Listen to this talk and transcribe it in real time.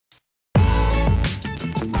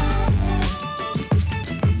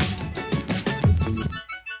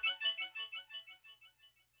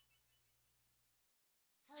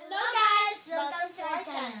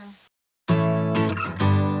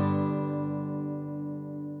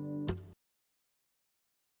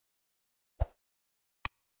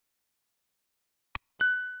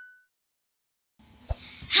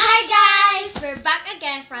we're back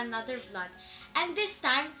again for another vlog. And this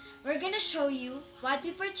time, we're gonna show you what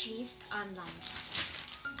we purchased online.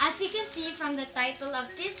 As you can see from the title of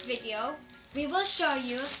this video, we will show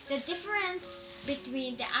you the difference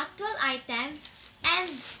between the actual item and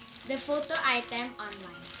the photo item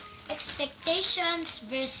online. Expectations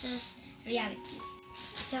versus reality.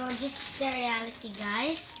 So this is the reality,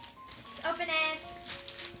 guys. Let's open it.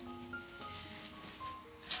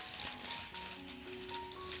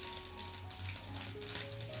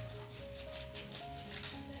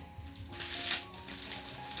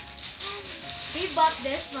 We bought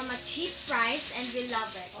this from a cheap price and we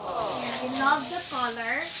love it. We love the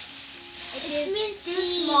color. It is too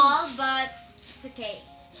small, but it's okay.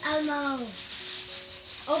 Elmo.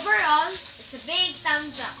 Overall, it's a big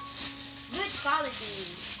thumbs up. Good quality.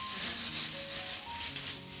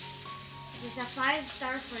 This is a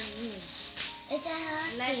 5-star for me. It's a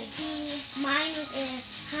healthy. Let's see. Mine was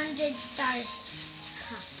 100 stars.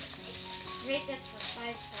 Rate it for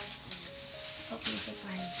 5 stars. Okay, so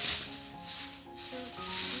fine. So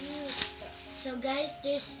cute. So guys,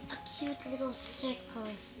 there's a cute little circle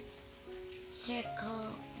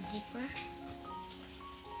zipper.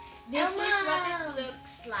 This Elmo. is what it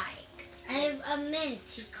looks like. I have a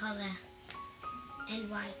minty color and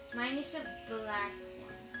white. Mine is a black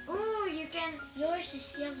one. Ooh, you can... Yours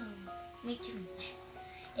is yellow. Me too.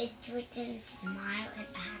 It's written smile and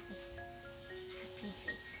a happy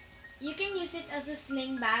face. You can use it as a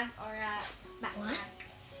sling bag or a backpack. What?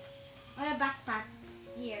 Or a backpack.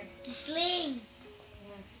 Here. The sling.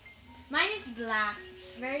 Yes. Mine is black.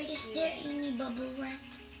 It's very Is cute. there any bubble wrap?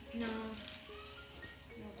 No.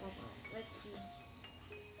 No bubble. Let's see.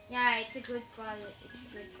 Yeah, it's a good quality. It's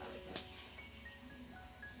good quality.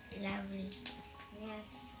 Lovely.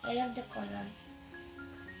 Yes. I love the color.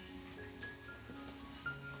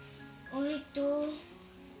 Only two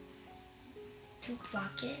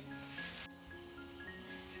pockets.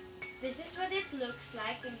 This is what it looks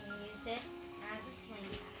like when you use it as a sling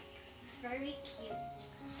bag. It's very cute.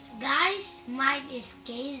 Guys, mine is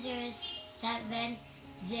K070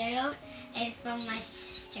 and from my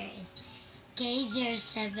sister is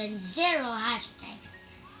K070 hashtag.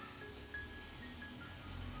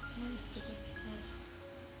 Yes.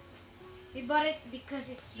 We bought it because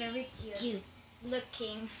it's very Cute.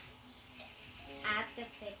 looking at the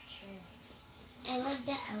picture. I love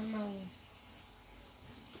the Elmo.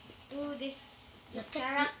 Ooh, this Look at the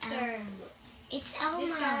character. Elmo. It's Elmo.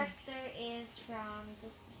 This character is from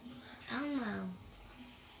Disney. Elmo.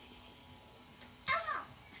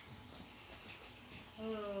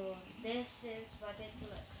 Ooh, this is what it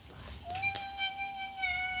looks like.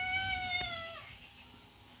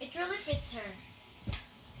 It really fits her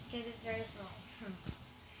because it's very small.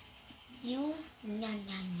 You? No.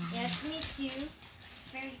 Yes, me too. It's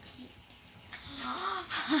very cute.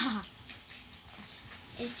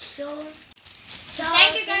 It's so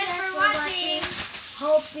Thank you guys for watching.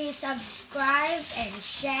 Hope you subscribe and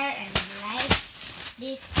share and like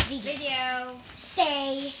this video. Video.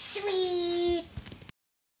 Stay sweet.